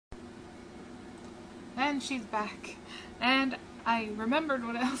And she's back. And I remembered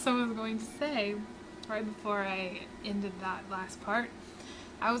what else I was going to say right before I ended that last part.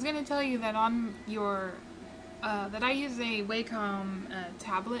 I was going to tell you that on your that I use a Wacom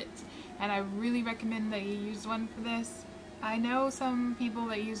tablet, and I really recommend that you use one for this. I know some people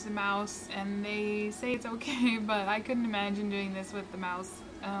that use the mouse and they say it's okay, but I couldn't imagine doing this with the mouse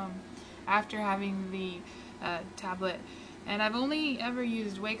after having the tablet. And I've only ever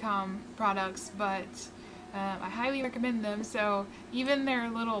used Wacom products, but I highly recommend them. So even their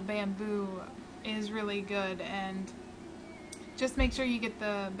little bamboo is really good, and just make sure you get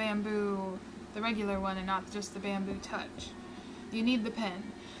the bamboo, the regular one, and not just the Bamboo Touch. You need the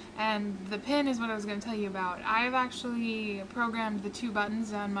pen. And the pen is what I was going to tell you about. I've actually programmed the two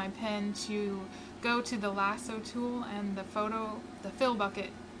buttons on my pen to go to the lasso tool and the fill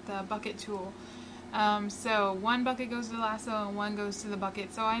bucket, the bucket tool. So one bucket goes to the lasso and one goes to the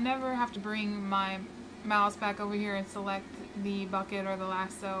bucket. So I never have to bring my mouse back over here and select the bucket or the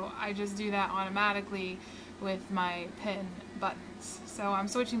lasso. I just do that automatically with my pen buttons. So I'm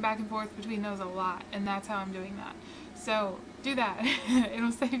switching back and forth between those a lot, and that's how I'm doing that. So do that.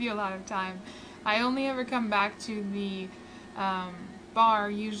 It'll save you a lot of time. I only ever come back to the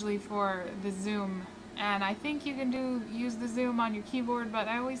bar usually for the zoom, and I think you can use the zoom on your keyboard, but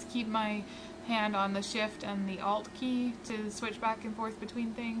I always keep my hand on the shift and the alt key to switch back and forth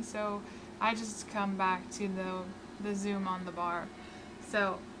between things, so I just come back to the zoom on the bar.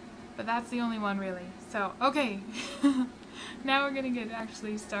 So, but that's the only one really. So, okay, now we're gonna get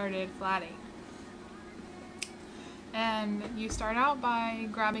actually started flatting. And you start out by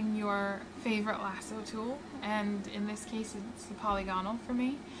grabbing your favorite lasso tool, and in this case it's the polygonal for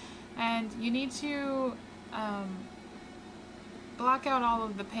me. And you need to block out all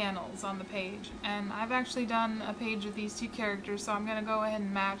of the panels on the page. And I've actually done a page with these two characters, so I'm going to go ahead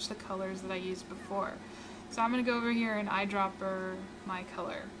and match the colors that I used before. So I'm going to go over here and eyedropper my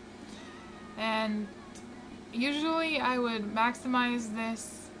color. And usually I would maximize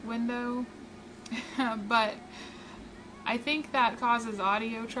this window, but I think that causes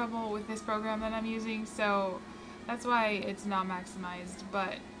audio trouble with this program that I'm using, so that's why it's not maximized.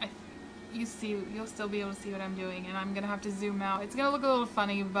 But you'll still be able to see what I'm doing, and I'm gonna have to zoom out. It's gonna look a little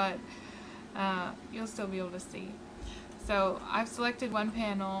funny, but you'll still be able to see. So I've selected one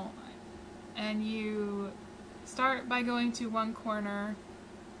panel, and you start by going to one corner,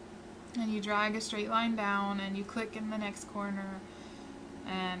 and you drag a straight line down, and you click in the next corner,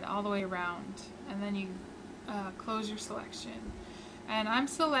 and all the way around, and then you close your selection. And I'm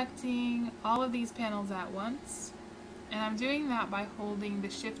selecting all of these panels at once, and I'm doing that by holding the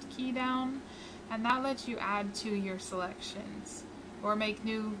shift key down, and that lets you add to your selections or make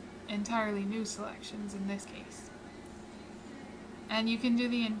entirely new selections in this case. And you can do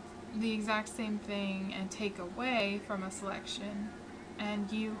the exact same thing and take away from a selection,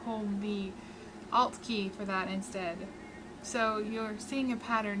 and you hold the alt key for that instead. So you're seeing a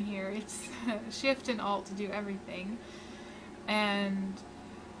pattern here. It's shift and alt to do everything, and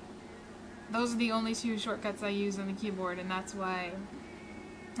those are the only two shortcuts I use on the keyboard, and that's why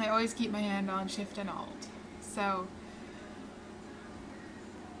I always keep my hand on shift and alt. So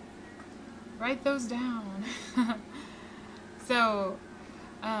write those down. So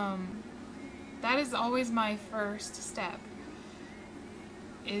that is always my first step,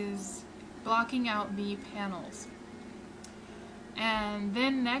 is blocking out the panels. And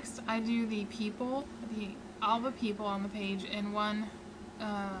then next I do the people, all the people on the page in one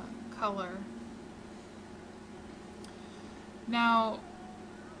color. Now,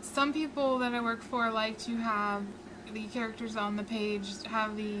 some people that I work for like to have the characters on the page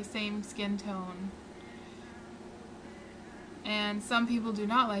have the same skin tone, and some people do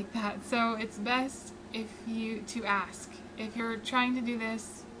not like that. So it's best to ask. If you're trying to do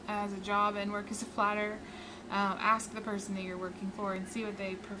this as a job and work as a flatter, ask the person that you're working for and see what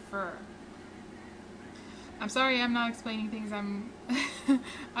they prefer. I'm sorry I'm not explaining things.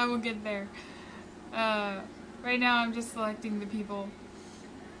 I will get there. Right now I'm just selecting the people.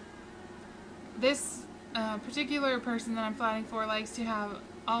 This particular person that I'm flatting for likes to have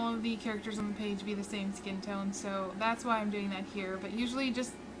all of the characters on the page be the same skin tone, so that's why I'm doing that here, but usually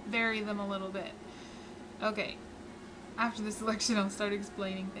just vary them a little bit. Okay, after the selection I'll start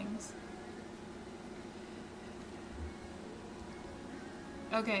explaining things.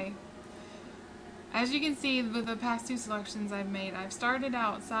 Okay, as you can see with the past two selections I've made, I've started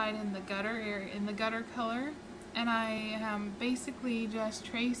outside in the gutter area, in the gutter color, and I am basically just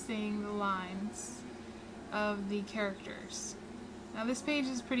tracing the lines of the characters. Now this page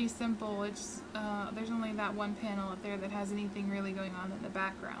is pretty simple. It's there's only that one panel up there that has anything really going on in the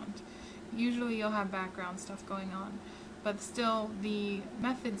background, Usually you'll have background stuff going on, but still the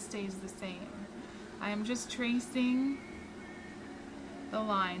method stays the same. I am just tracing the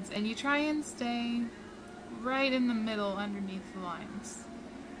lines, and you try and stay right in the middle underneath the lines.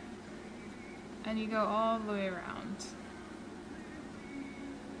 And you go all the way around.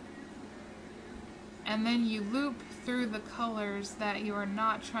 And then you loop through the colors that you are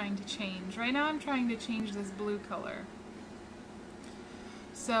not trying to change. Right now I'm trying to change this blue color.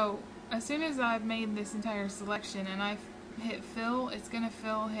 So as soon as I've made this entire selection and I hit fill, it's going to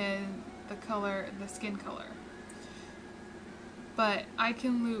fill the skin color. But I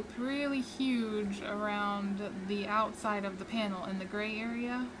can loop really huge around the outside of the panel in the gray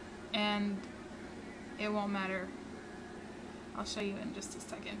area, and it won't matter. I'll show you in just a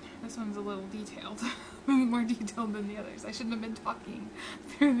second. This one's a little detailed, more detailed than the others. I shouldn't have been talking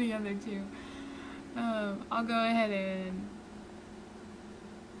through the other two. I'll go ahead and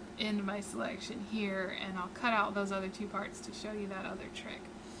end my selection here, and I'll cut out those other two parts to show you that other trick.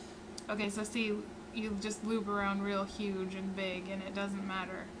 Okay, so see, you just loop around real huge and big, and it doesn't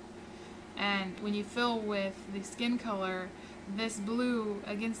matter. And when you fill with the skin color, this blue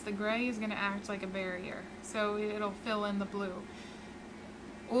against the gray is going to act like a barrier, so it'll fill in the blue.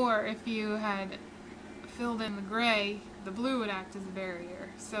 Or if you had filled in the gray, the blue would act as a barrier.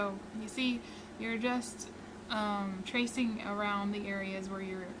 So you see, you're just tracing around the areas where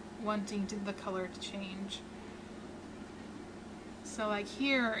you're wanting the color to change. So like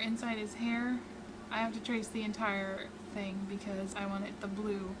here, inside his hair, I have to trace the entire thing because I want the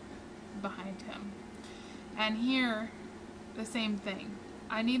blue behind him. And here, the same thing.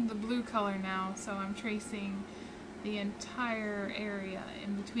 I need the blue color now, so I'm tracing the entire area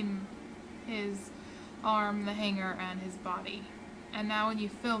in between his arm, the hanger, and his body. And now when you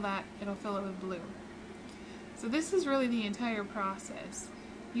fill that, it'll fill it with blue. So this is really the entire process.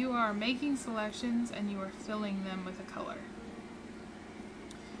 You are making selections and you are filling them with a color.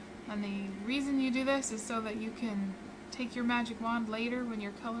 And the reason you do this is so that you can take your magic wand later when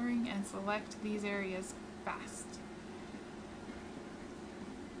you're coloring and select these areas fast.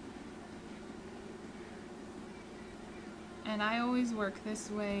 And I always work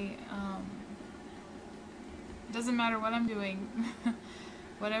this way. Doesn't matter what I'm doing.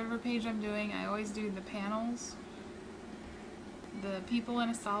 Whatever page I'm doing, I always do the panels, the people in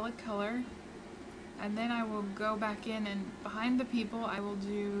a solid color, and then I will go back in and behind the people I will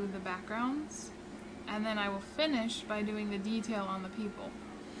do the backgrounds, and then I will finish by doing the detail on the people.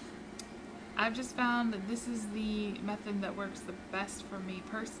 I've just found that this is the method that works the best for me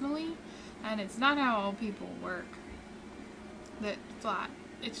personally, and it's not how all people work that flat.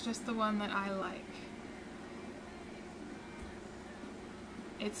 It's just the one that I like.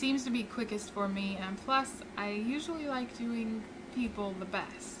 It seems to be quickest for me, and plus I usually like doing people the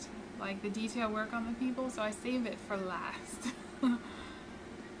best, like the detail work on the people, so I save it for last.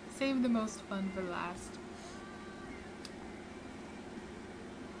 Save the most fun for last.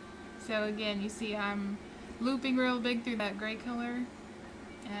 So again, you see I'm looping real big through that gray color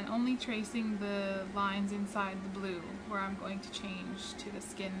and only tracing the lines inside the blue where I'm going to change to the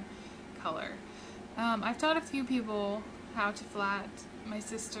skin color. I've taught a few people how to flat, my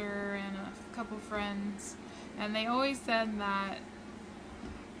sister and a couple friends, and they always said that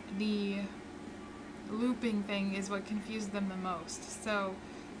the looping thing is what confused them the most. So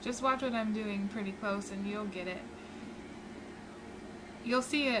just watch what I'm doing pretty close and you'll get it. You'll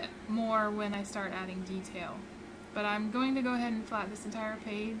see it more when I start adding detail. But I'm going to go ahead and flat this entire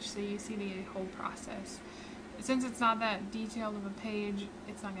page so you see the whole process. Since it's not that detailed of a page,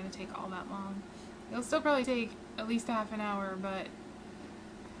 it's not going to take all that long. It'll still probably take at least a half an hour, but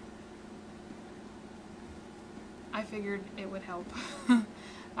I figured it would help.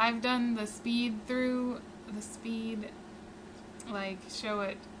 I've done the speed through, like show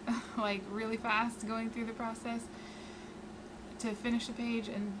it like really fast going through the process to finish the page,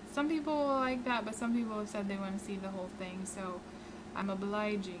 and some people like that, but some people have said they want to see the whole thing, so I'm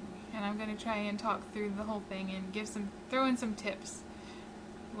obliging, and I'm going to try and talk through the whole thing and throw in some tips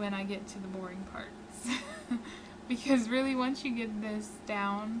when I get to the boring parts. Because really, once you get this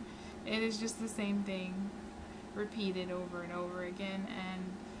down, it is just the same thing repeated over and over again, and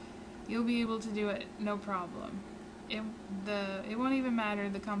you'll be able to do it no problem. It won't even matter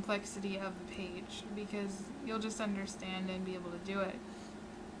the complexity of the page, because you'll just understand and be able to do it.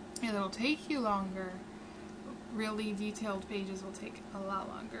 It'll take you longer. Really detailed pages will take a lot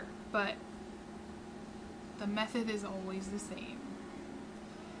longer, but the method is always the same.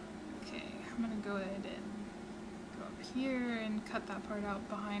 Okay, I'm going to go ahead and go up here and cut that part out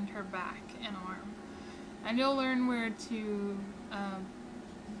behind her back and arm. And you'll learn where to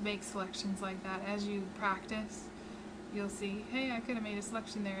make selections like that. As you practice, you'll see, hey, I could have made a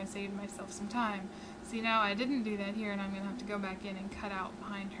selection there and saved myself some time. See, now I didn't do that here, and I'm going to have to go back in and cut out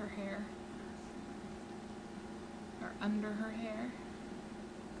behind her hair. Or under her hair.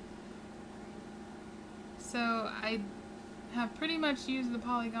 So I have pretty much used the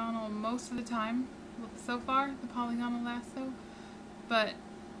polygonal most of the time so far, the polygonal lasso, but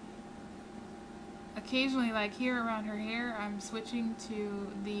occasionally, like here around her hair, I'm switching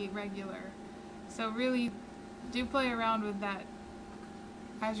to the regular. So really do play around with that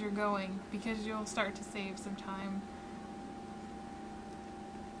as you're going, because you'll start to save some time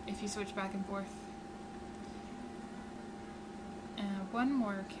if you switch back and forth. One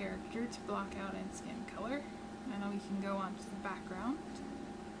more character to block out in skin color, and we can go on to the background.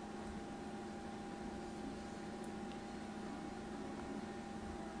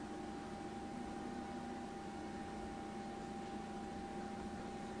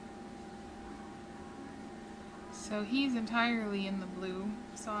 So he's entirely in the blue,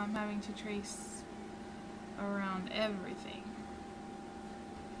 so I'm having to trace around everything.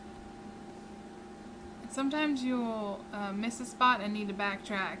 Sometimes you'll miss a spot and need to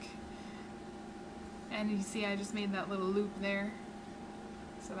backtrack. And you see I just made that little loop there.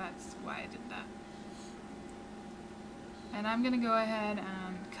 So that's why I did that. And I'm going to go ahead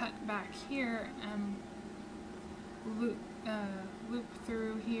and cut back here and loop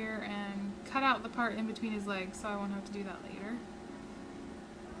through here and cut out the part in between his legs so I won't have to do that later.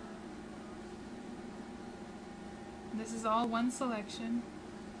 This is all one selection.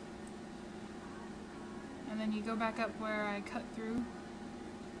 And then you go back up where I cut through,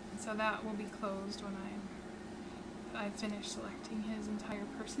 and so that will be closed when I finish selecting his entire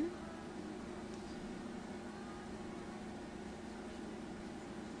person.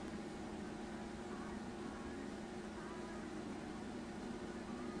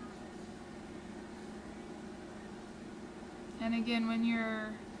 And again, when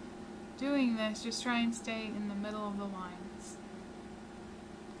you're doing this, just try and stay in the middle of the lines.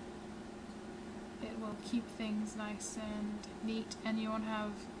 It will keep things nice and neat, and you won't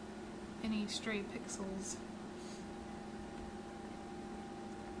have any stray pixels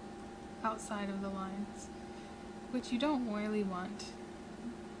outside of the lines, which you don't really want.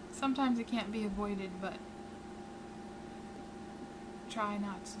 Sometimes it can't be avoided, but try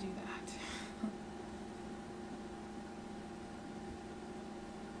not to do that.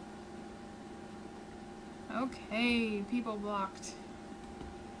 Okay, people blocked.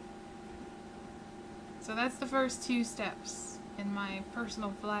 So that's the first two steps in my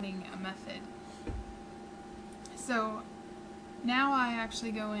personal flatting method. So now I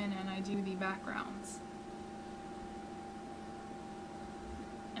actually go in and I do the backgrounds.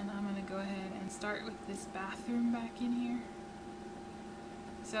 And I'm going to go ahead and start with this bathroom back in here.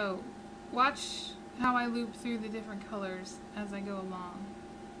 So watch how I loop through the different colors as I go along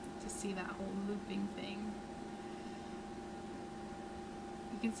to see that whole looping thing.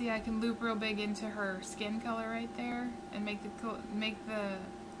 You can see I can loop real big into her skin color right there and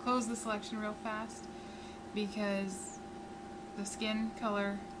close the selection real fast, because the skin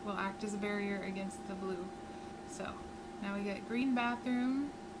color will act as a barrier against the blue. So now we got green bathroom.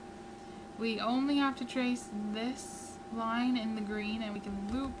 We only have to trace this line in the green, and we can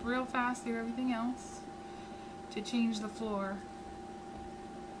loop real fast through everything else to change the floor.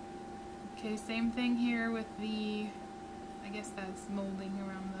 Okay, same thing here with the, I guess that's molding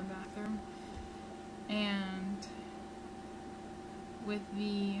around the bathroom. And with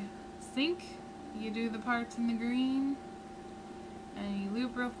the sink, you do the parts in the green and you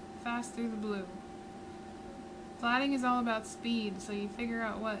loop real fast through the blue. Flatting is all about speed, so you figure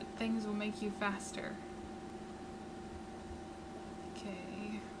out what things will make you faster.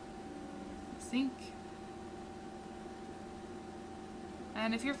 Okay, sink.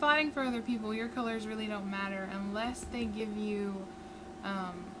 And if you're flatting for other people, your colors really don't matter unless they give you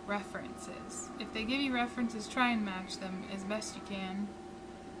references. If they give you references, try and match them as best you can.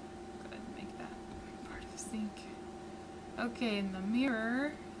 Go ahead and make that part of the sink. Okay, in the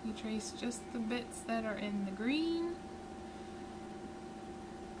mirror, you trace just the bits that are in the green,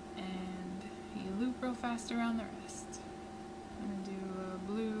 and you loop real fast around the rest. I'm going to do a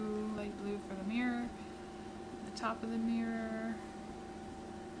blue, light blue for the mirror, the top of the mirror,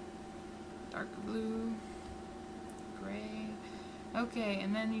 dark blue, gray. Okay,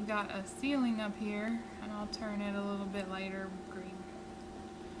 and then you got a ceiling up here, and I'll turn it a little bit lighter green.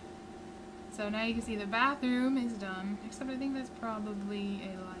 So now you can see the bathroom is done, except I think that's probably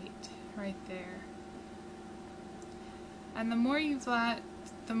a light right there. And the more you flat,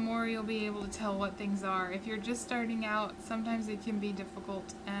 the more you'll be able to tell what things are. If you're just starting out, sometimes it can be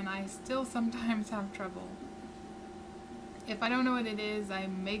difficult, and I still sometimes have trouble. If I don't know what it is, I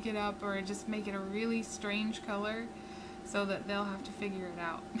make it up or just make it a really strange color so that they'll have to figure it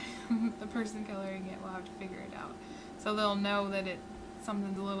out. The person coloring it will have to figure it out. So they'll know that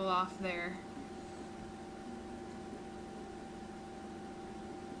something's a little off there.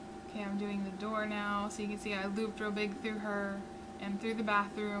 Okay, I'm doing the door now, so you can see I looped real big through her and through the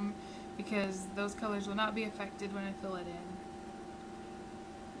bathroom because those colors will not be affected when I fill it in.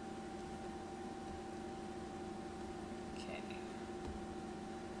 Okay,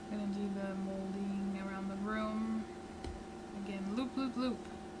 I'm gonna do the molding around the room. Again, loop, loop, loop.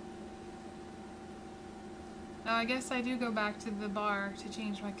 Now I guess I do go back to the bar to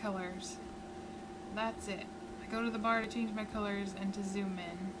change my colors. That's it. I go to the bar to change my colors and to zoom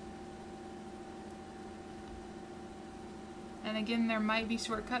in. And again, there might be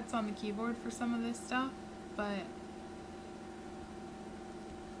shortcuts on the keyboard for some of this stuff, but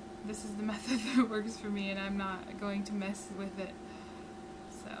this is the method that works for me, and I'm not going to mess with it.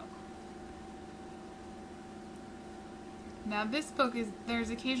 So now this book there's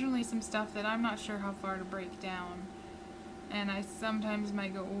occasionally some stuff that I'm not sure how far to break down, and I sometimes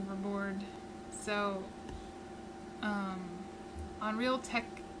might go overboard. So on real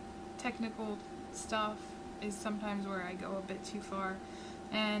technical stuff is sometimes where I go a bit too far,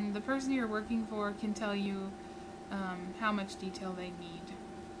 and the person you're working for can tell you how much detail they need.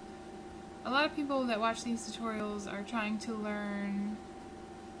 A lot of people that watch these tutorials are trying to learn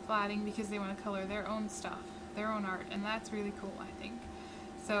flatting because they want to color their own stuff, their own art, and that's really cool, I think.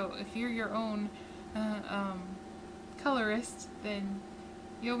 So if you're your own colorist, then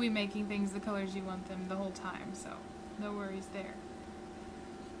you'll be making things the colors you want them the whole time, so no worries there.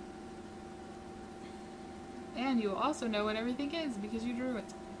 And you'll also know what everything is because you drew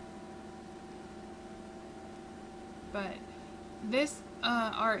it. But this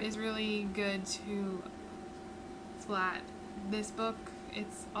art is really good to flat. This book,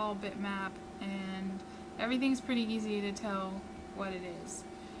 it's all bitmap, and everything's pretty easy to tell what it is.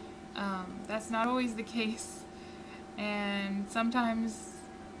 That's not always the case, and sometimes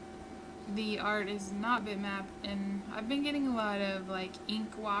the art is not bitmap, and I've been getting a lot of like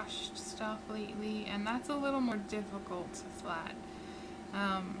ink washed stuff lately, and that's a little more difficult to flat.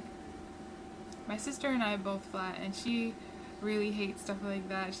 My sister and I both flat, and she really hates stuff like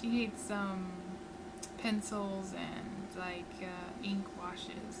that. She hates pencils and like ink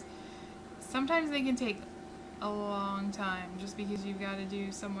washes. Sometimes they can take a long time just because you've got to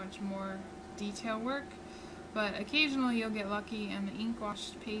do so much more detail work. But occasionally you'll get lucky and the ink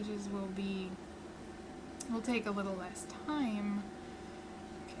washed pages will take a little less time.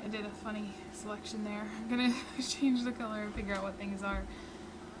 Okay, I did a funny selection there. I'm gonna change the color and figure out what things are.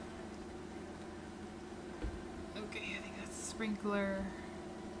 Okay, I think that's a sprinkler.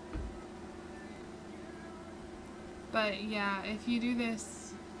 But yeah, if you do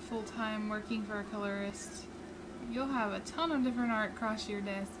this full-time working for a colorist, you'll have a ton of different art across your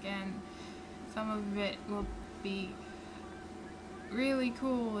desk, and some of it will be really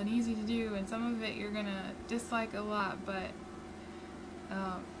cool and easy to do, and some of it you're gonna dislike a lot, but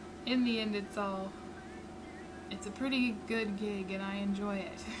in the end it's a pretty good gig, and I enjoy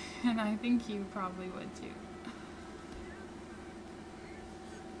it. And I think you probably would too.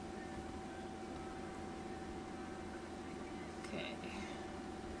 Okay,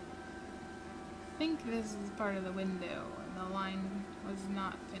 I think this is part of the window and the line was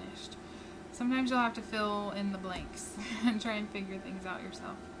not finished. Sometimes you'll have to fill in the blanks and try and figure things out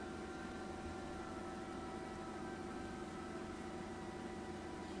yourself.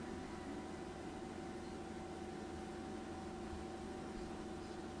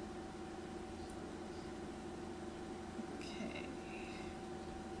 Okay.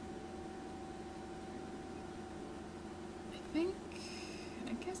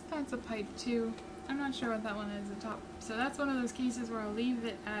 I guess that's a pipe too. I'm not sure what that one is at the top. So that's one of those cases where I'll leave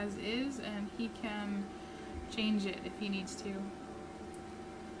it as is, and he can change it if he needs to.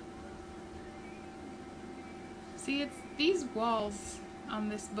 See, it's these walls on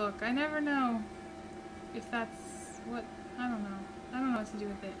this book. I never know if that's what, I don't know. I don't know what to do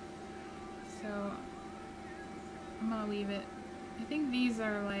with it. So I'm gonna leave it. I think these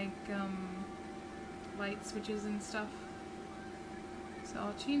are like light switches and stuff. So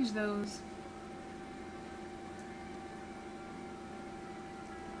I'll change those.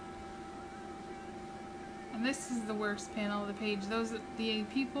 And this is the worst panel of the page. The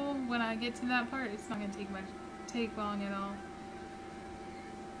people, when I get to that part, it's not going to take long at all.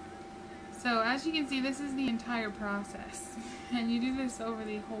 So as you can see, this is the entire process, and you do this over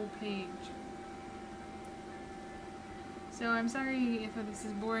the whole page. So I'm sorry if this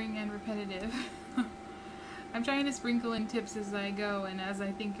is boring and repetitive. I'm trying to sprinkle in tips as I go and as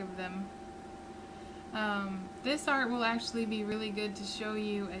I think of them. This art will actually be really good to show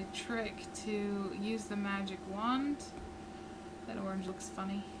you a trick to use the magic wand. That orange looks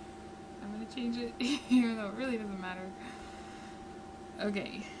funny. I'm going to change it, even though it really doesn't matter.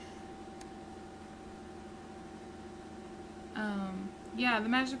 Okay. Yeah, the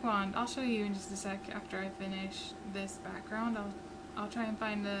magic wand. I'll show you in just a sec after I finish this background. I'll try and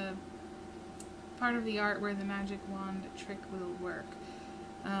find the part of the art where the magic wand trick will work.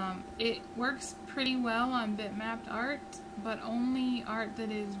 It works pretty well on bitmapped art, but only art that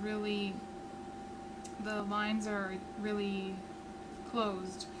is really, the lines are really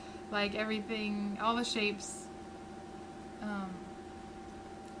closed. Like everything, all the shapes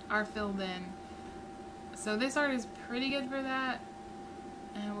are filled in. So this art is pretty good for that,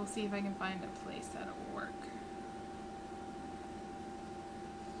 and we'll see if I can find a place that it will work.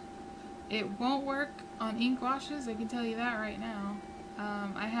 It won't work on ink washes, I can tell you that right now.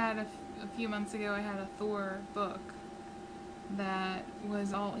 I had a few months ago, I had a Thor book that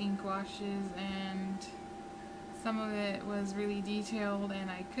was all ink washes, and some of it was really detailed,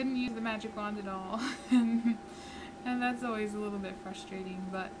 and I couldn't use the magic wand at all. And that's always a little bit frustrating,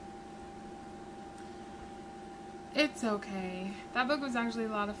 but it's okay. That book was actually a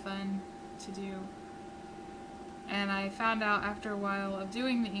lot of fun to do. And I found out after a while of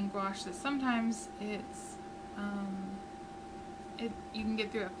doing the ink wash that sometimes it's you can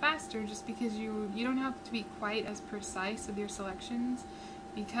get through it faster just because you don't have to be quite as precise with your selections.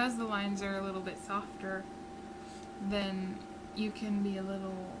 Because the lines are a little bit softer, then you can be a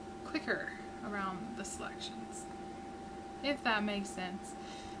little quicker around the selections, if that makes sense.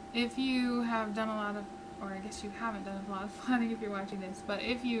 If you have done a lot of, or I guess you haven't done a lot of flatting if you're watching this, but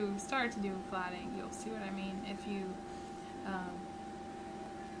if you start to do flatting, you'll see what I mean. If you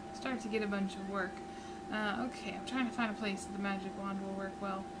start to get a bunch of work. Okay, I'm trying to find a place that the magic wand will work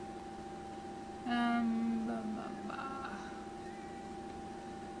well.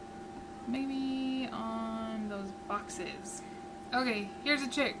 Maybe on those boxes. Okay, here's a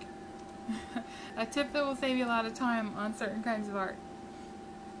trick. A tip that will save you a lot of time on certain kinds of art.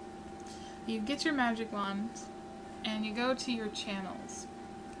 You get your magic wand and you go to your channels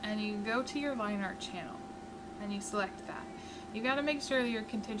and you go to your line art channel and you select that. You got to make sure that your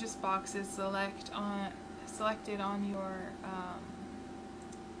contiguous box is selected on your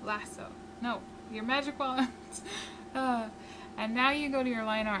lasso. No, your magic wand. And now you go to your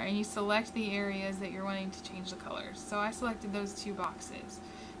line art and you select the areas that you're wanting to change the colors. So I selected those two boxes.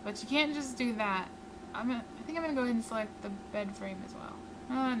 But you can't just do that. I think I'm going to go ahead and select the bed frame as well.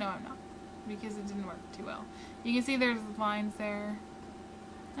 No, I'm not, because it didn't work too well. You can see there's lines there.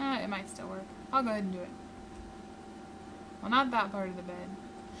 It might still work. I'll go ahead and do it. Well, not that part of the bed.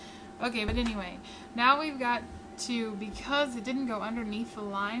 Okay, but anyway, now we've got to, because it didn't go underneath the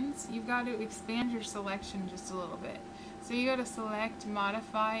lines, you've got to expand your selection just a little bit. So you go to select,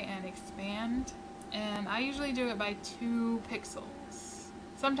 modify, and expand, and I usually do it by 2 pixels,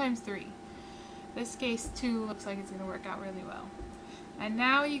 sometimes 3. This case 2 looks like it's going to work out really well. And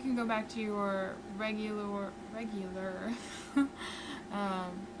now you can go back to your regular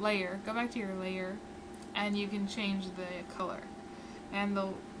layer. Go back to your layer, and you can change the color. And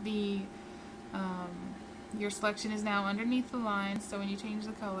your selection is now underneath the lines, so when you change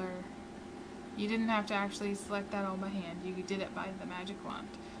the color, you didn't have to actually select that all by hand. You did it by the magic wand.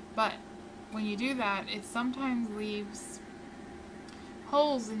 But when you do that, it sometimes leaves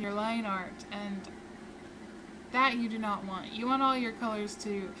holes in your line art, and that you do not want. You want all your colors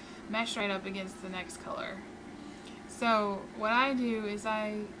to mesh right up against the next color. So what I do is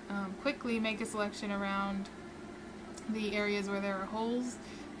I quickly make a selection around the areas where there are holes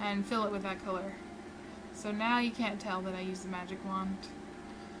and fill it with that color. So now you can't tell that I use the magic wand.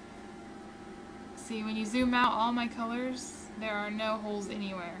 See, when you zoom out all my colors, there are no holes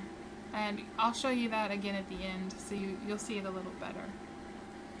anywhere. And I'll show you that again at the end, so you'll see it a little better.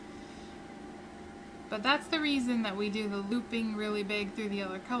 But that's the reason that we do the looping really big through the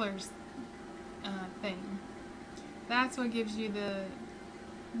other colors thing. That's what gives you the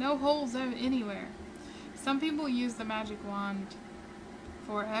no holes anywhere. Some people use the magic wand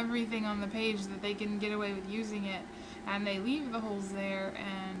for everything on the page that they can get away with using it, and they leave the holes there,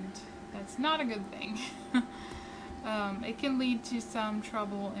 and that's not a good thing. It can lead to some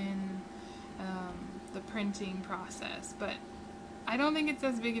trouble in the printing process, but I don't think it's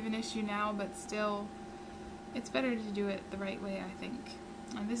as big of an issue now, but still, it's better to do it the right way, I think.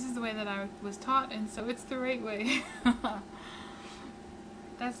 And this is the way that I was taught, and so it's the right way.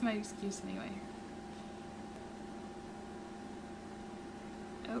 That's my excuse anyway.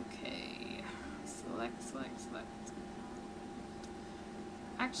 Okay. Select, select, select.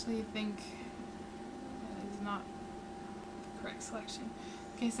 Actually, I think that is not the correct selection.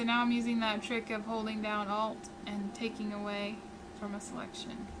 Okay, so now I'm using that trick of holding down Alt and taking away from a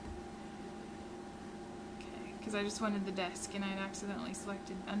selection. Okay, because I just wanted the desk and I had accidentally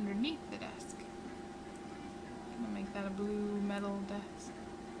selected underneath the desk. I'm gonna make that a blue metal desk.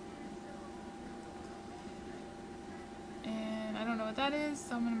 And I don't know what that is,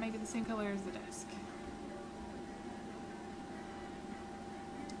 so I'm gonna make it the same color as the desk.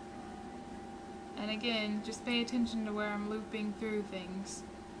 And again, just pay attention to where I'm looping through things.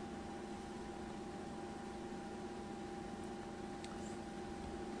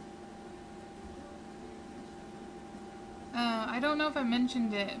 I don't know if I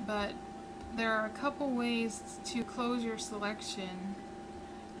mentioned it, but there are a couple ways to close your selection.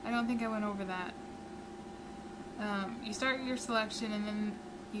 I don't think I went over that. You start your selection and then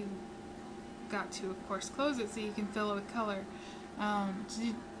you got to, of course, close it so you can fill it with color.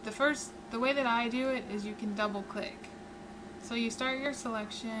 The way that I do it is you can double click. So you start your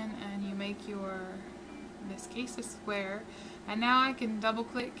selection and you make your, in this case, a square, and now I can double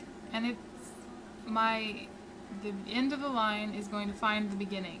click and the end of the line is going to find the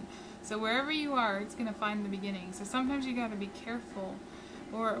beginning. So wherever you are, it's going to find the beginning. So sometimes you got to be careful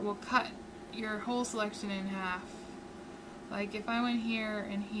or it will cut your whole selection in half. Like if I went here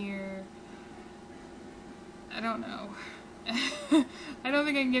and here, I don't know. I don't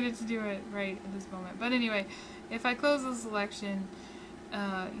think I can get it to do it right at this moment. But anyway, if I close the selection,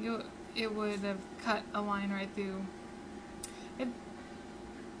 it would have cut a line right through.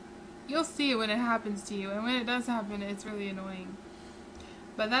 You'll see it when it happens to you, and when it does happen, it's really annoying.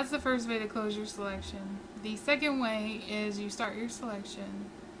 But that's the first way to close your selection. The second way is you start your selection,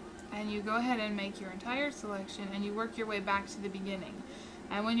 and you go ahead and make your entire selection, and you work your way back to the beginning.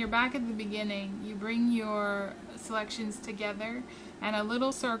 And when you're back at the beginning, you bring your selections together, and a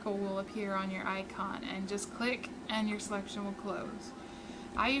little circle will appear on your icon, and just click, and your selection will close.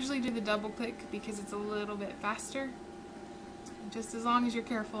 I usually do the double click because it's a little bit faster, just as long as you're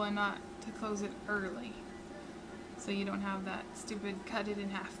careful and not to close it early, so you don't have that stupid cut it in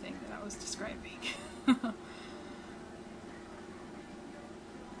half thing that I was describing.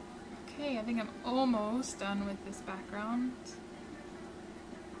 Okay, I think I'm almost done with this background.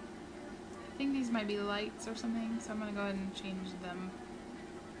 I think these might be lights or something, so I'm going to go ahead and change them.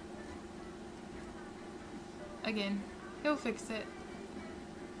 Again, he'll fix it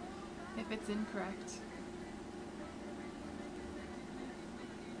if it's incorrect.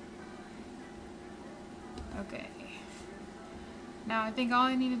 Okay. Now I think all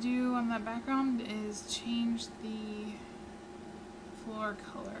I need to do on that background is change the floor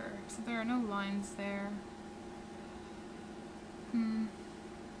color, so there are no lines there. I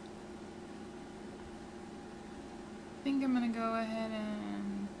think I'm gonna go ahead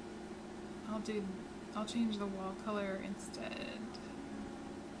and I'll change the wall color instead.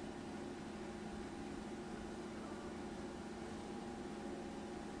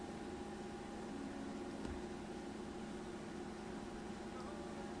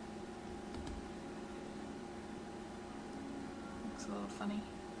 Looks a little funny.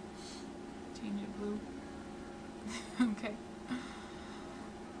 Change it blue. Okay.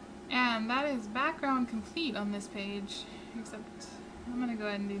 And that is background complete on this page, except I'm gonna go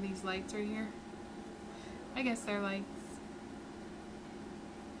ahead and do these lights right here. I guess they're lights.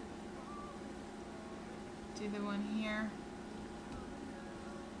 Do the one here.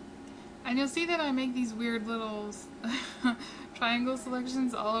 And you'll see that I make these weird little triangle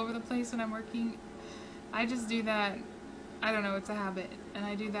selections all over the place when I'm working. I just do that, I don't know, it's a habit. And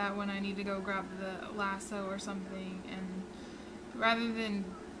I do that when I need to go grab the lasso or something, and rather than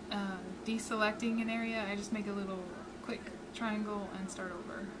deselecting an area, I just make a little quick triangle and start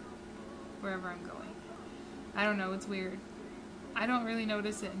over wherever I'm going. I don't know, it's weird. I don't really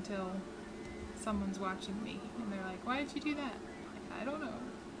notice it until someone's watching me and they're like, why did you do that? I'm like, I don't know.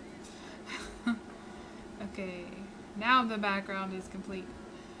 Okay, now the background is complete.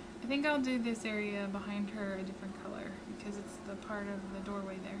 I think I'll do this area behind her a different color because it's the part of the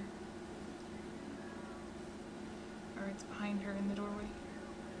doorway there. Or it's behind her in the doorway.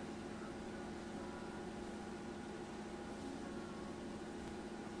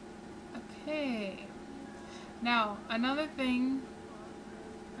 Okay. Now, another thing,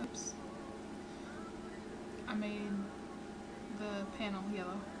 oops, I made the panel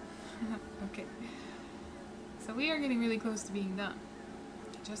yellow. Okay. So we are getting really close to being done.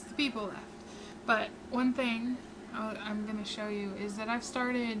 just the people left. But one thing I'm going to show you is that I've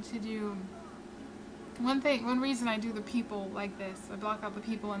started to do one reason I do the people like this, I block out the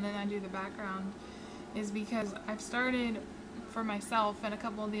people and then I do the background, is because I've started for myself and a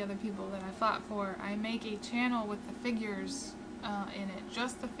couple of the other people that I fought for, I make a channel with the figures in it,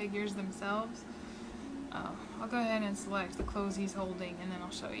 just the figures themselves. I'll go ahead and select the clothes he's holding and then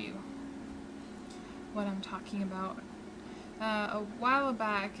I'll show you what I'm talking about. A while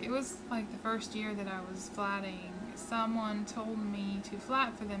back, it was like the first year that I was flatting, someone told me to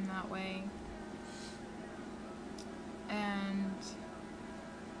flat for them that way, and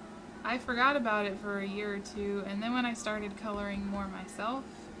I forgot about it for a year or two, and then when I started coloring more myself,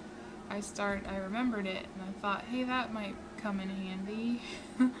 I remembered it, and I thought, hey, that might come in handy.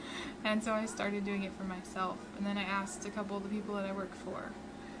 And so I started doing it for myself, and then I asked a couple of the people that I work for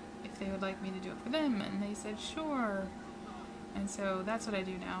if they would like me to do it for them, and they said sure. And so that's what I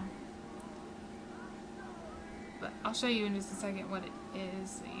do now. But I'll show you in just a second what it is,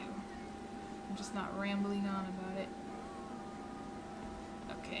 so I'm just not rambling on about it.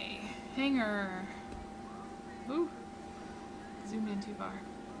 Okay, hanger. Ooh, zoomed in too far.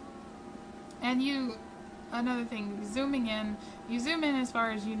 And another thing, zooming in, you zoom in as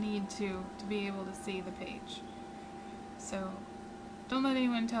far as you need to be able to see the page. So don't let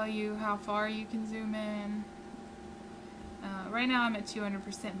anyone tell you how far you can zoom in. Right now I'm at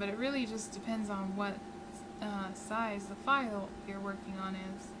 200%, but it really just depends on what size the file you're working on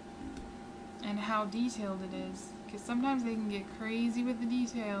is and how detailed it is, because sometimes they can get crazy with the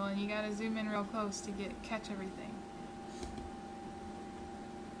detail and you gotta zoom in real close to catch everything.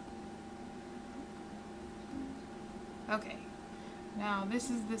 Okay, now this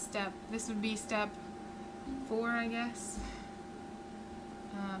is the step. This would be step 4, I guess.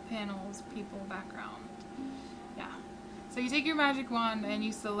 Panels, people, background. Yeah. So you take your magic wand and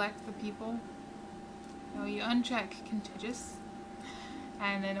you select the people. So you uncheck contagious,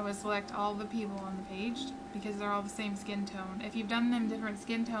 and then it will select all the people on the page because they're all the same skin tone. If you've done them different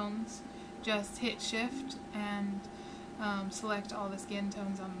skin tones, just hit shift and select all the skin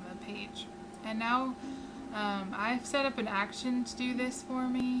tones on the page. And now I've set up an action to do this for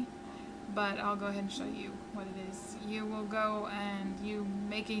me, but I'll go ahead and show you what it is. You will go and you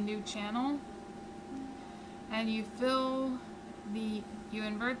make a new channel, and you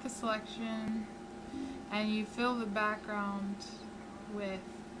invert the selection, and you fill the background with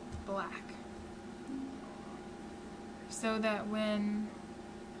black, so that when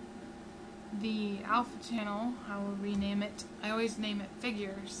the alpha channel, I will rename it, I always name it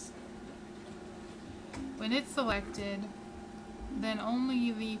figures, when it's selected, then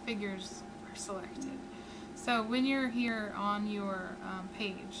only the figures are selected. So when you're here on your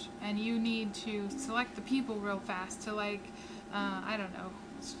page and you need to select the people real fast to, like, I don't know,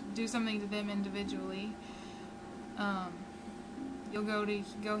 do something to them individually, you'll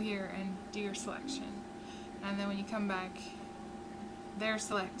go here and do your selection, and then when you come back, they're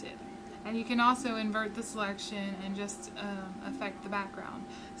selected. And you can also invert the selection and just affect the background.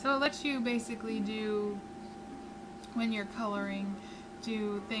 So it lets you basically do, when you're coloring,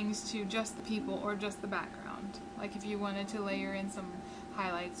 do things to just the people or just the background. Like if you wanted to layer in some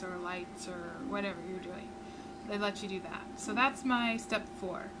highlights or lights or whatever you're doing, they let you do that. So that's my step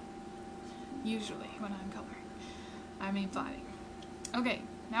 4, usually when I'm coloring. I mean flatting. Okay,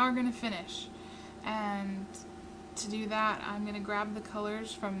 now we're going to finish. And to do that, I'm going to grab the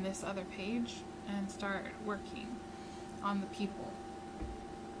colors from this other page and start working on the people.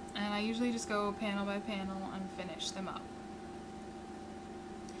 And I usually just go panel by panel and finish them up.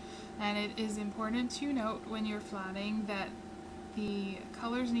 And it is important to note when you're flatting that the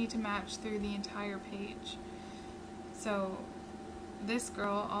colors need to match through the entire page. So this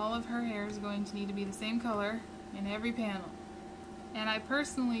girl, all of her hair is going to need to be the same color in every panel. And I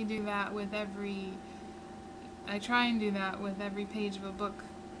personally do that with I try and do that with every page of a book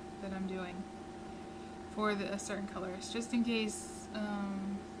that I'm doing for a certain colors, just in case.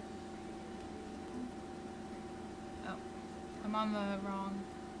 Oh, I'm on the wrong.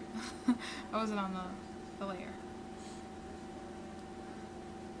 I wasn't on the layer.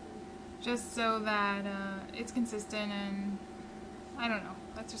 Just so that it's consistent, and I don't know.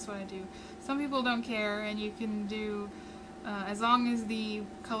 That's just what I do. Some people don't care, and you can do as long as the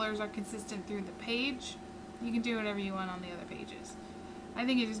colors are consistent through the page. You can do whatever you want on the other pages. I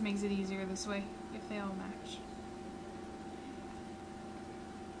think it just makes it easier this way, if they all match.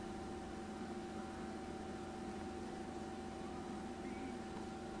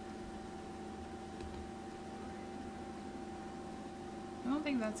 I don't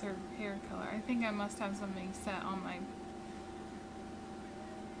think that's her hair color. I think I must have something set on my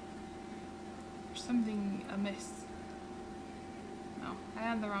something amiss. No, I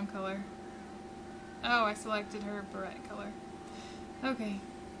had the wrong color. Oh, I selected her barrette color. Okay.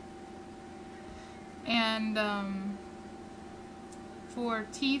 And for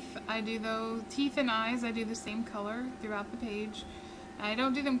teeth, I do those. Teeth and eyes, I do the same color throughout the page. I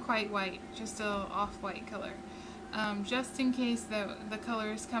don't do them quite white, just a off-white color. Just in case the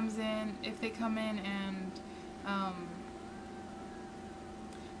colors comes in, if they come in and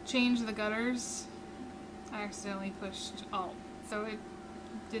change the gutters, I accidentally pushed Alt, so it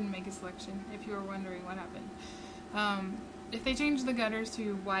didn't make a selection, if you were wondering what happened. If they change the gutters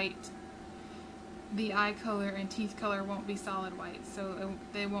to white, the eye color and teeth color won't be solid white, so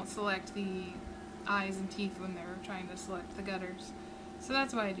they won't select the eyes and teeth when they're trying to select the gutters. So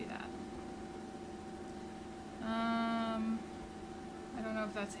that's why I do that. I don't know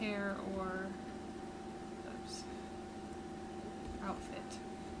if that's hair or outfit.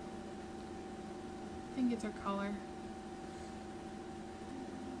 I think it's her color.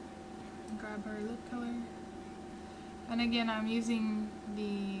 Grab her lip color. And again, I'm using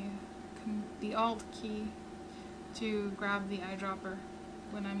the Alt key to grab the eyedropper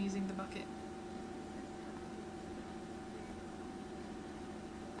when I'm using the bucket.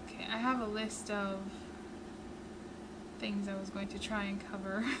 Okay, I have a list of things I was going to try and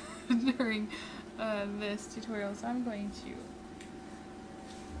cover during this tutorial, so I'm going to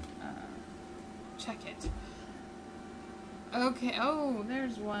check it. Okay, oh,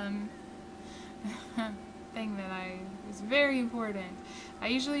 there's one thing that is very important. I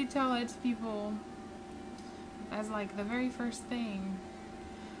usually tell it to people as like the very first thing.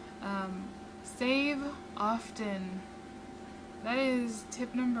 Save often. That is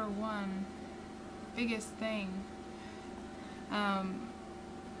tip number 1. Biggest thing.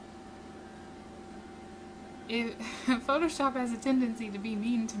 Photoshop has a tendency to be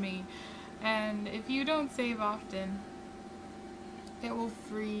mean to me, and if you don't save often, it will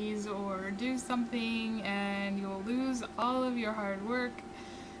freeze or do something and you'll lose all of your hard work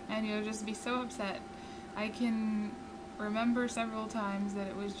and you'll just be so upset. I can remember several times that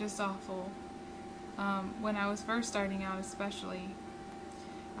it was just awful. When I was first starting out especially,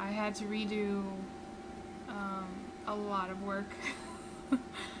 I had to redo a lot of work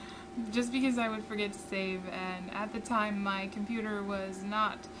just because I would forget to save, and at the time my computer was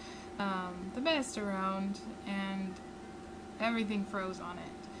not the best around and everything froze on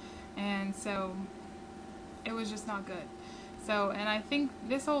it, and so it was just not good. So, and I think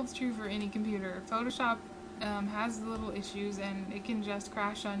this holds true for any computer. Photoshop has little issues and it can just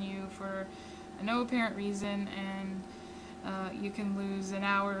crash on you for no apparent reason, and you can lose an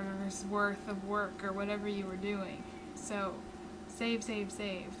hour's worth of work or whatever you were doing. So save, save,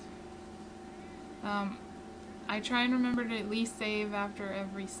 save. I try and remember to at least save after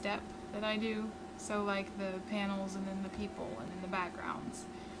every step that I do, so like the panels and then the people and then the backgrounds,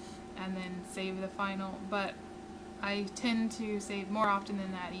 and then save the final, but I tend to save more often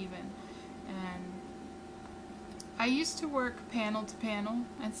than that even. And I used to work panel to panel,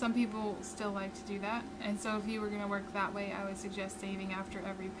 and some people still like to do that, and so if you were going to work that way, I would suggest saving after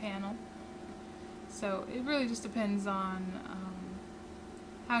every panel. So it really just depends on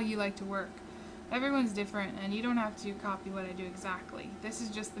how you like to work. Everyone's different, and you don't have to copy what I do exactly. This is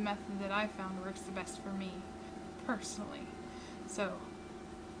just the method that I found works the best for me, personally. So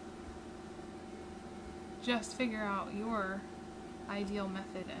just figure out your ideal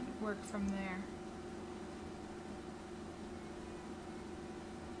method and work from there.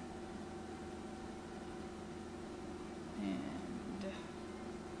 And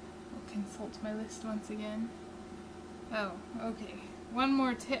I'll consult my list once again. Oh, okay. One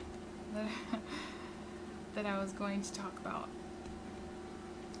more tip that I was going to talk about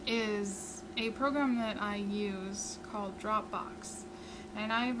is a program that I use called Dropbox.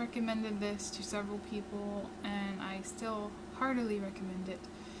 And I recommended this to several people, and I still heartily recommend it.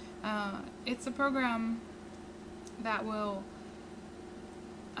 It's a program that will,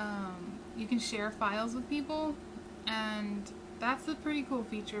 you can share files with people, and that's a pretty cool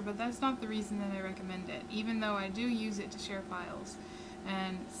feature, but that's not the reason that I recommend it, even though I do use it to share files.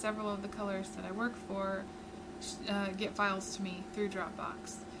 And several of the colors that I work for get files to me through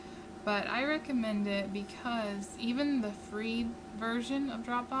Dropbox. But I recommend it because even the free version of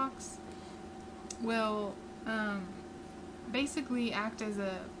Dropbox will basically act as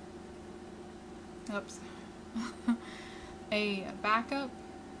a a backup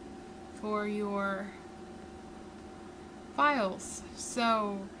for your files.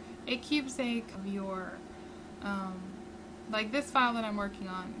 So it keeps sake of your like this file that I'm working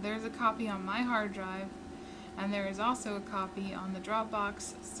on. There's a copy on my hard drive, and there is also a copy on the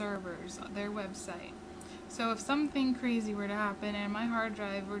Dropbox servers, their website. So if something crazy were to happen and my hard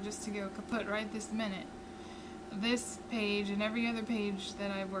drive were just to go kaput right this minute, this page and every other page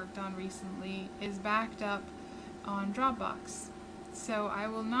that I've worked on recently is backed up on Dropbox. So I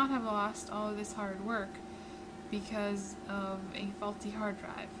will not have lost all of this hard work because of a faulty hard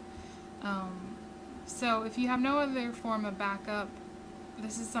drive. So if you have no other form of backup,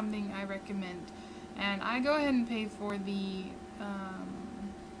 this is something I recommend. And I go ahead and pay for the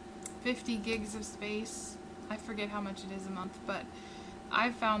 50 gigs of space. I forget how much it is a month, but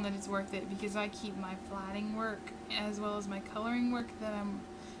I've found that it's worth it because I keep my flatting work as well as my coloring work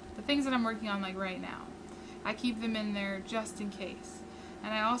the things that I'm working on like right now. I keep them in there just in case.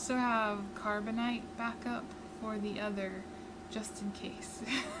 And I also have Carbonite backup for the other just in case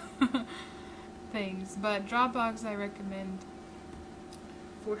things. But Dropbox I recommend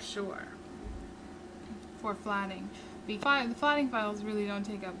for sure for flatting. The flatting files really don't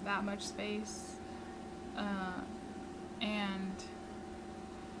take up that much space. And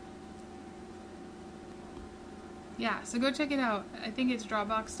yeah, so go check it out. I think it's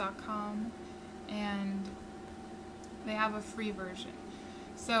Dropbox.com, and they have a free version.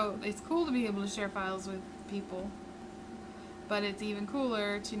 So it's cool to be able to share files with people, but it's even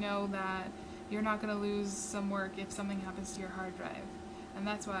cooler to know that you're not going to lose some work if something happens to your hard drive. And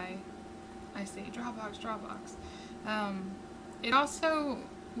that's why I say Dropbox, Dropbox. It also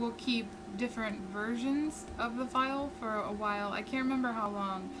will keep different versions of the file for a while. I can't remember how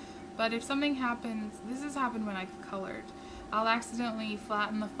long, but if something happens, this has happened when I've colored. I'll accidentally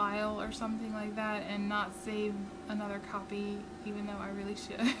flatten the file or something like that and not save another copy, even though I really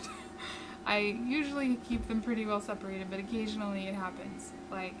should. I usually keep them pretty well separated, but occasionally it happens.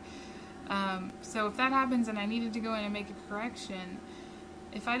 So if that happens and I needed to go in and make a correction,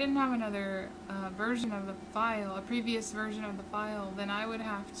 if I didn't have another version of the file, a previous version of the file, then I would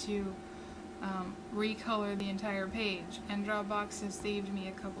have to recolor the entire page. And Dropbox has saved me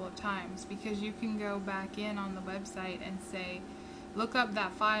a couple of times because you can go back in on the website and say, look up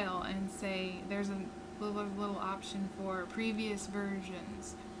that file and say there's a little option for previous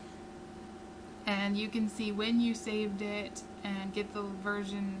versions. And you can see when you saved it and get the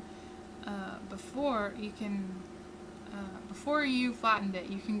version before you flattened it.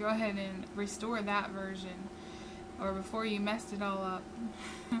 You can go ahead and restore that version, or before you messed it all up,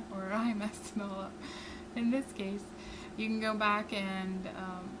 or I messed it all up. In this case, you can go back and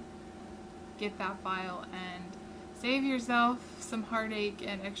get that file and save yourself some heartache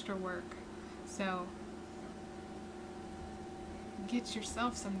and extra work. So get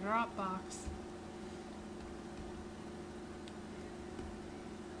yourself some Dropbox.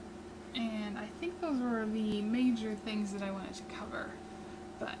 And I think those were the major things that I wanted to cover,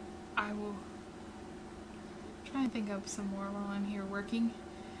 but I will try and think of some more while I'm here working,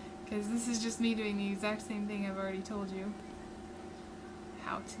 because this is just me doing the exact same thing I've already told you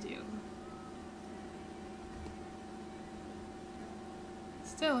how to do.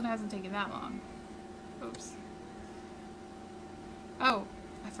 Still, it hasn't taken that long. Oops. Oh,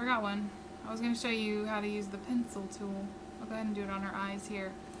 I forgot one. I was going to show you how to use the pencil tool. I'll go ahead and do it on her eyes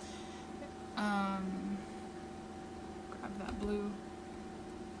here. Grab that blue.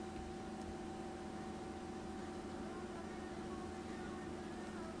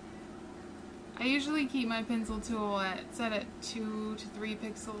 I usually keep my pencil tool set at 2 to 3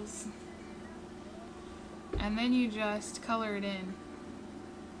 pixels, and then you just color it in.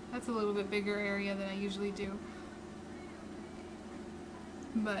 That's a little bit bigger area than I usually do,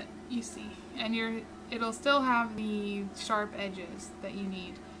 but you see, and it'll still have the sharp edges that you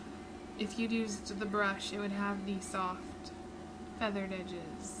need. If you'd used the brush, it would have the soft, feathered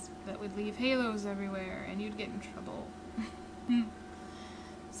edges that would leave halos everywhere, and you'd get in trouble.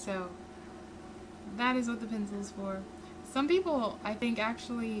 So, that is what the pencil's for. Some people, I think,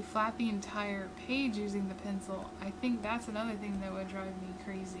 actually flat the entire page using the pencil. I think that's another thing that would drive me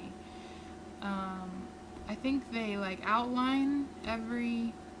crazy. I think they, outline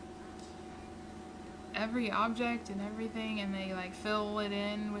every object and everything, and they fill it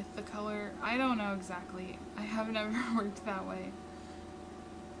in with the color. I don't know exactly. I have never worked that way.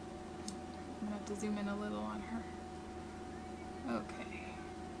 I'm gonna have to zoom in a little on her. Okay.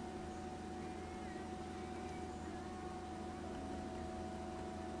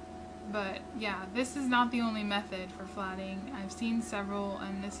 But yeah, this is not the only method for flatting. I've seen several,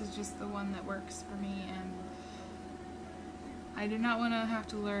 and this is just the one that works for me, and I do not want to have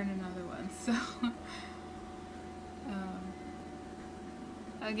to learn another one. So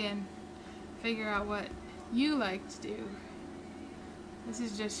again, figure out what you like to do. This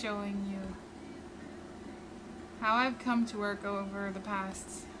is just showing you how I've come to work over the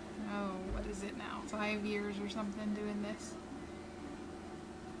past, oh, what is it now, 5 years or something doing this.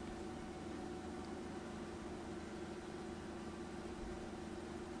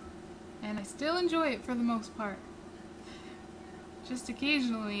 And I still enjoy it for the most part. Just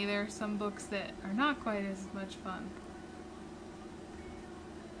occasionally there are some books that are not quite as much fun.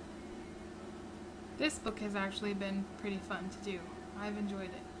 This book has actually been pretty fun to do. I've enjoyed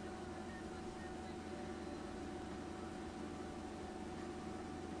it.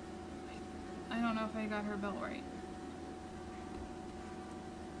 I don't know if I got her belt right.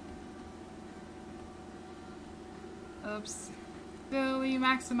 Oops. So you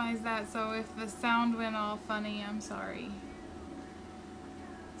maximize that, so if the sound went all funny, I'm sorry.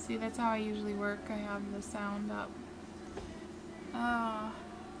 See, that's how I usually work. I have the sound up. I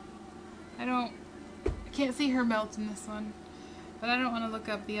can't see her belt in this one, but I don't want to look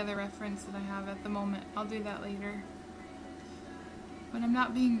up the other reference that I have at the moment. I'll do that later, when I'm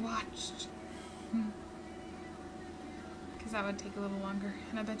not being watched. Because that would take a little longer,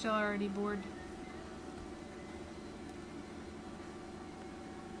 and I bet y'all are already bored.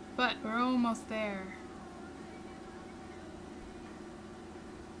 But we're almost there.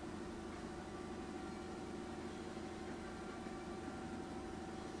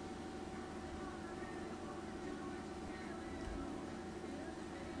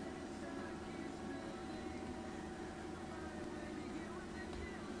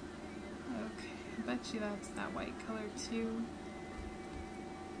 I bet you that's that white color too.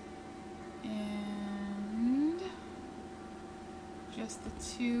 And just the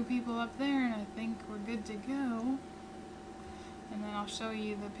two people up there, and I think we're good to go. And then I'll show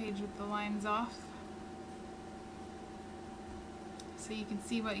you the page with the lines off, so you can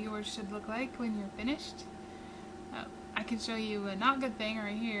see what yours should look like when you're finished. I can show you a not good thing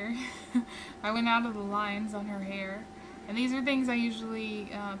right here. I went out of the lines on her hair, and these are things I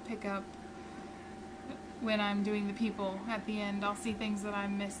usually pick up when I'm doing the people at the end. I'll see things that I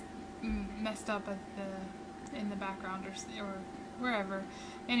messed up in the background or wherever.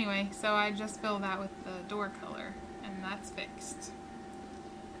 Anyway, so I just fill that with the door color, and that's fixed.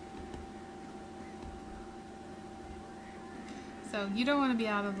 So you don't want to be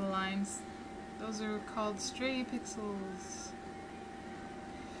out of the lines. Those are called stray pixels.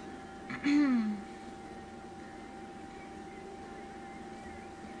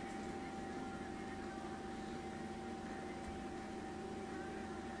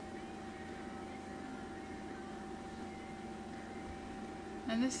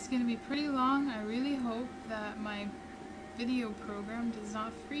 And this is going to be pretty long. I really hope that my video program does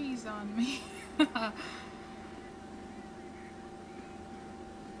not freeze on me. I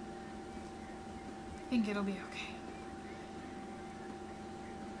think it'll be okay.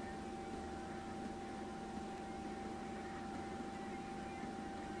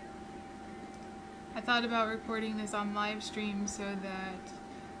 I thought about recording this on live stream so that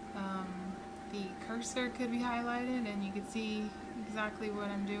the cursor could be highlighted and you could see exactly what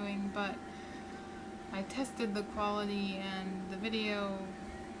I'm doing, but I tested the quality and the video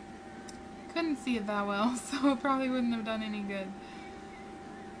couldn't see it that well, so it probably wouldn't have done any good.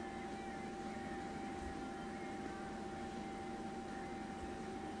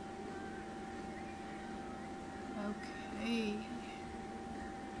 Okay.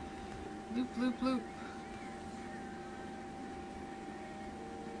 Loop, loop, loop.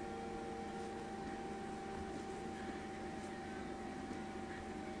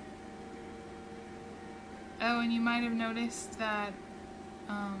 Oh, and you might have noticed that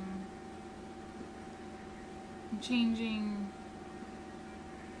I'm changing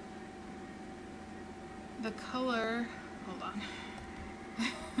the color. Hold on.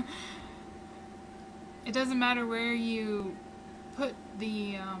 It doesn't matter where you put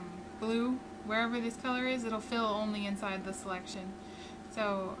the blue, wherever this color is, it'll fill only inside the selection.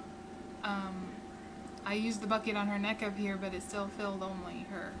 So I used the bucket on her neck up here, but it still filled only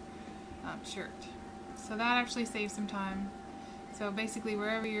her shirt. So that actually saves some time. So basically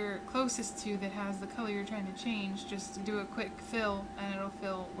wherever you're closest to that has the color you're trying to change, just do a quick fill and it'll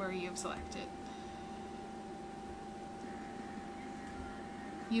fill where you've selected.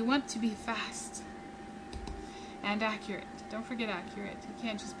 You want to be fast and accurate. Don't forget accurate. You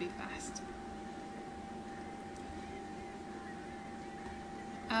can't just be fast.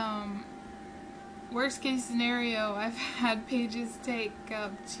 Worst case scenario, I've had pages take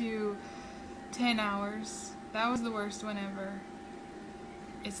up to 10 hours. That was the worst one ever.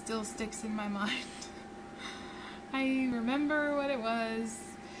 It still sticks in my mind. I remember what it was.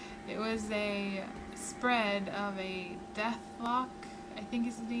 It was a spread of a Deathlock, I think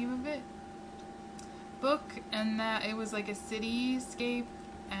is the name of it. book, and that it was like a cityscape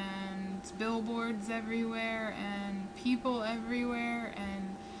and billboards everywhere and people everywhere,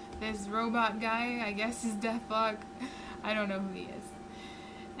 and this robot guy, I guess is Deathlock. I don't know who he is.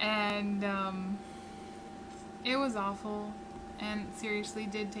 And it was awful, and seriously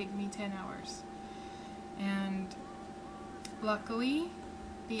did take me 10 hours. And luckily,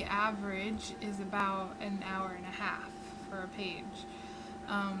 the average is about an hour and a half for a page.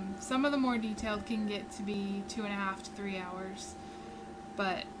 Some of the more detailed can get to be 2.5 to 3 hours,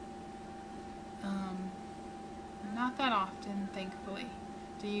 but not that often, thankfully,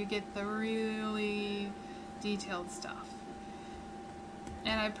 do you get the really detailed stuff.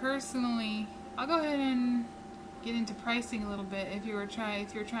 And I personally, I'll go ahead and get into pricing a little bit if you're trying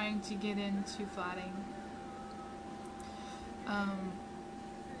to get into flatting.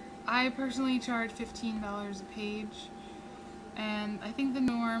 I personally charge $15 a page, and I think the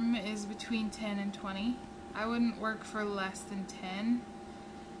norm is between 10 and 20. I wouldn't work for less than 10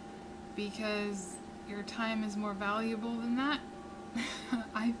 because your time is more valuable than that,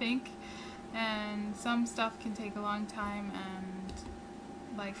 I think. And some stuff can take a long time, and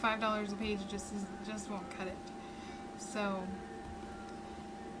like $5 a page just won't cut it. So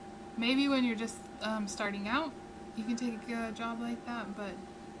maybe when you're just starting out, you can take a job like that, but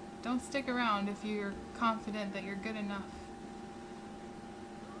don't stick around if you're confident that you're good enough.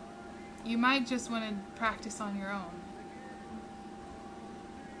 You might just want to practice on your own.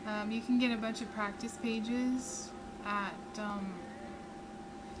 You can get a bunch of practice pages at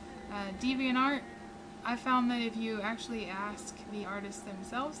DeviantArt. I found that if you actually ask the artists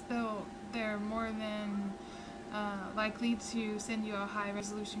themselves, they're more than likely to send you a high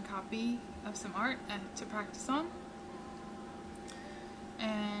resolution copy of some art to practice on.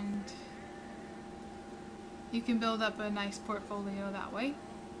 And you can build up a nice portfolio that way.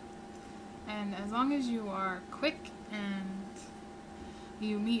 And as long as you are quick and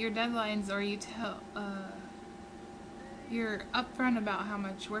you meet your deadlines, or you're upfront about how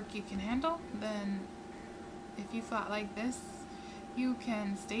much work you can handle, then if you flat like this, you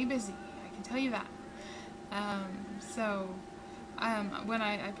can stay busy. I can tell you that. When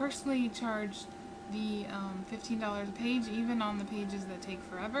I personally charge the $15 a page, even on the pages that take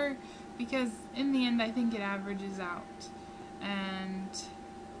forever, because in the end I think it averages out, and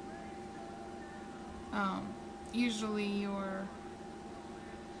usually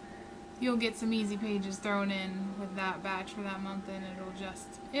you'll get some easy pages thrown in with that batch for that month, and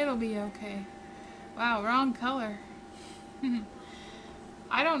it'll be okay. Wow, wrong color.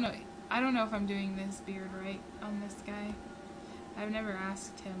 I don't know if I'm doing this beard right on this guy. I've never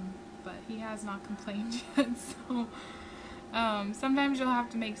asked him, but he has not complained yet, so sometimes you'll have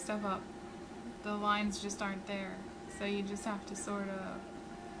to make stuff up. The lines just aren't there, so you just have to sort of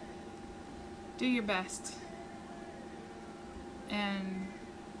do your best. And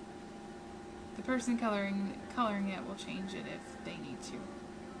the person coloring it will change it if they need to.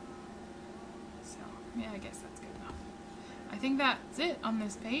 So, yeah, I guess that's good enough. I think that's it on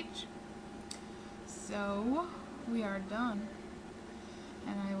this page. So, we are done.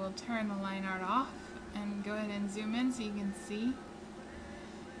 And I will turn the line art off and go ahead and zoom in so you can see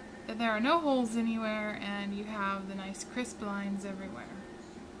that there are no holes anywhere, and you have the nice crisp lines everywhere.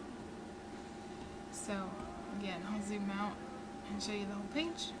 So, again, I'll zoom out and show you the whole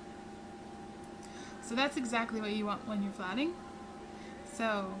page. So that's exactly what you want when you're flatting.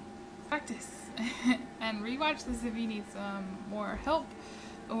 So practice and rewatch this if you need some more help,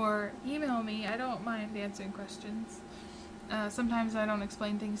 or email me. I don't mind answering questions. Sometimes I don't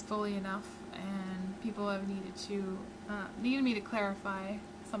explain things fully enough, and people have needed me to clarify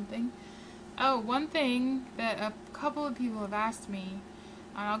something. Oh, one thing that a couple of people have asked me,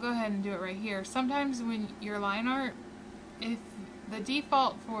 and I'll go ahead and do it right here. Sometimes when your line art, if the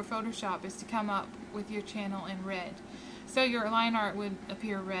default for Photoshop is to come up with your channel in red, so your line art would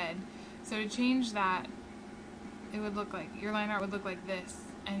appear red. So to change that, it would look like your line art would look like this,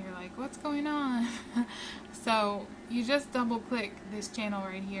 and you're like, what's going on? So you just double click this channel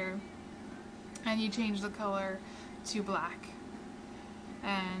right here, and you change the color to black,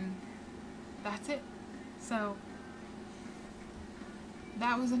 and that's it. So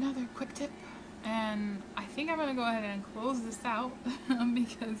that was another quick tip, and I think I'm gonna go ahead and close this out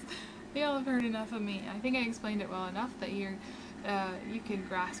because y'all have heard enough of me. I think I explained it well enough that you can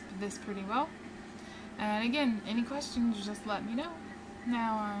grasp this pretty well. And again, any questions, just let me know.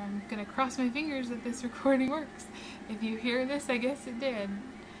 Now I'm gonna cross my fingers that this recording works. If you hear this, I guess it did.